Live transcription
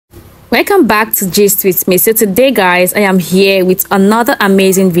Welcome back to Gist with me. So today guys, I am here with another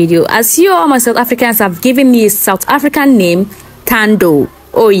amazing video. As you all my South Africans have given me a South African name, Tando.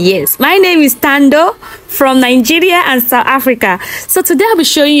 Oh yes, my name is Tando from Nigeria and South Africa. So today I'll be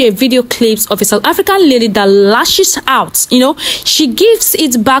showing you a video clips of a South African lady that lashes out. She gives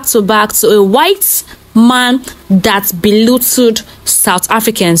it back to a white man that belittled South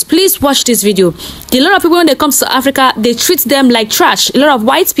Africans. Please watch this video. A lot of people, when they come to South Africa, they treat them like trash. A lot of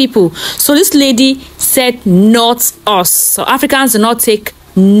white people. So this lady said, not us. So Africans do not take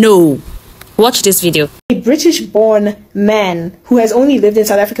no. Watch this video. A British-born man who has only lived in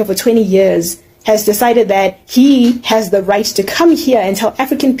South Africa for 20 years has decided that he has the right to come here and tell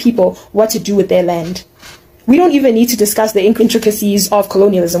African people what to do with their land. We don't even need to discuss the intricacies of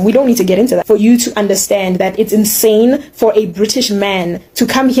colonialism. We don't need to get into that for you to understand that it's insane for a British man to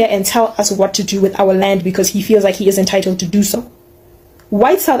come here and tell us what to do with our land because he feels like he is entitled to do so.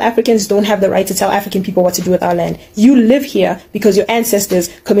 White South Africans don't have the right to tell African people what to do with our land. You live here because your ancestors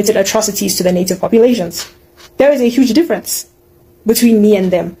committed atrocities to the native populations. There is a huge difference between me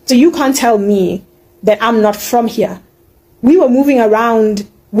and them. So you can't tell me that I'm not from here. We were moving around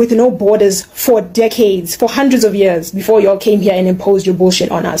with no borders for decades, for hundreds of years before y'all came here and imposed your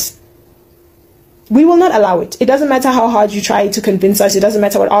bullshit on us. We will not allow it. It doesn't matter how hard you try to convince us. It doesn't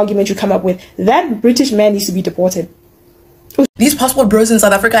matter what argument you come up with. That British man needs to be deported. These passport bros in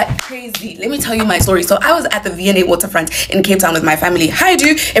South Africa are crazy. Let me tell you my story. So I was at the V&A waterfront in Cape Town with my family. Hi,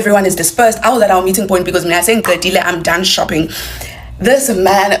 dude. Everyone is dispersed. I was at our meeting point because when I say I'm done shopping. This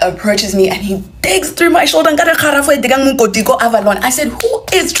man approaches me and he digs through my shoulder and Avalon. I said, who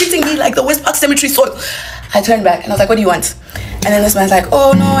is treating me like the West Park Cemetery soil? I turned back and I was like, what do you want? And then this man's like,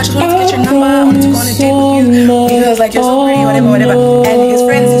 oh no, I just wanted to get your number. I wanted to go on a date with you. He was like, you're so pretty, whatever. And his two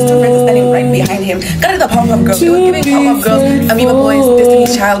friends are standing right behind him. Got the Powerpuff Girls. They were giving Powerpuff Girls, Amoeba Boys,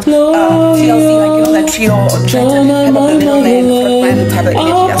 Destiny's Child, TLC, like, that trio of trying to have a little man type of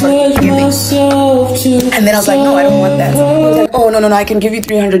energy. That's what he was giving. And then I was like, no, I don't want that. He was like, oh, no, I can give you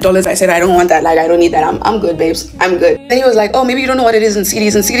 $300. I said, I don't want that. Like, I don't need that. I'm good, babes. I'm good. Then he was like, oh, maybe you don't know what it is in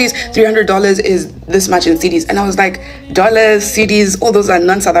CDs. In CDs, $300 is this much in CDs. And I was like, dollars, CDs, all those are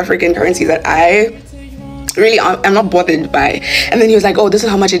non-South African currencies that I'm not bothered by. And then he was like, oh, this is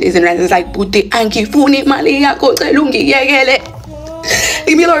how much it is in rand. It's like, leave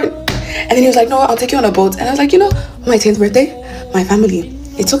me alone. And then he was like, no, I'll take you on a boat. And I was like, on my 10th birthday, my family,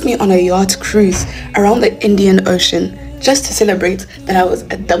 it took me on a yacht cruise around the Indian Ocean just to celebrate that I was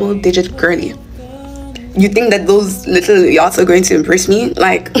a double-digit girly. You think that those little yachts are going to impress me?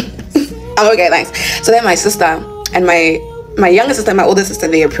 Like, I'm okay, thanks. So then my sister and my younger sister and my older sister,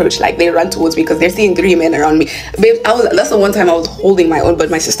 they approach, like they run towards me because they're seeing 3 men around me. Babe, that's the one time I was holding my own, but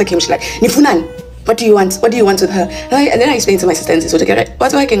my sister came, she's like, Nifunan, what do you want? What do you want with her? And then I explained to my sister and said, okay,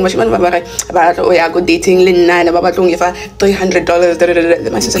 what's working? What she want about oh yeah, go dating, about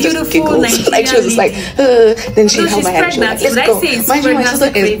 $300. My sister just giggles. Like she was just like, then she held my hand. She was like, let's go. Mind you, my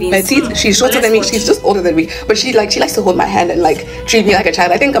sister is petite. She's shorter than me. She's just older than me. But she likes to hold my hand and like treat me like a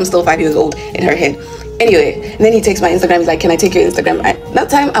child. I think I'm still 5 years old in her head. Anyway, and then he takes my Instagram. He's like, can I take your Instagram? That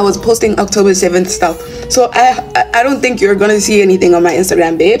time I was posting October 7th stuff. So I don't think you're going to see anything on my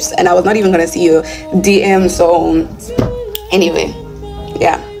Instagram, babes. And I was not even going to see your DM. So anyway,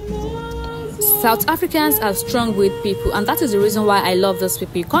 yeah. South Africans are strong-willed people, and that is the reason why I love those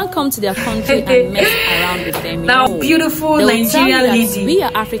people. You can't come to their country and mess around with them. Now, beautiful Nigerian lady. We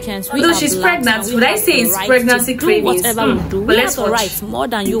are Africans. Although she's pregnant, would I say it's pregnancy cravings? Whatever we do, but let's watch more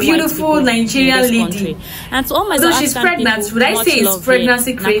than you. Beautiful Nigerian lady. And to all my Although she's pregnant, would I say it's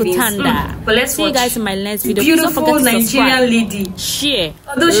pregnancy cravings? But let's see you guys in my next video. Beautiful Nigerian lady. Share.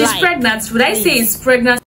 Although she's pregnant, would I say it's pregnancy?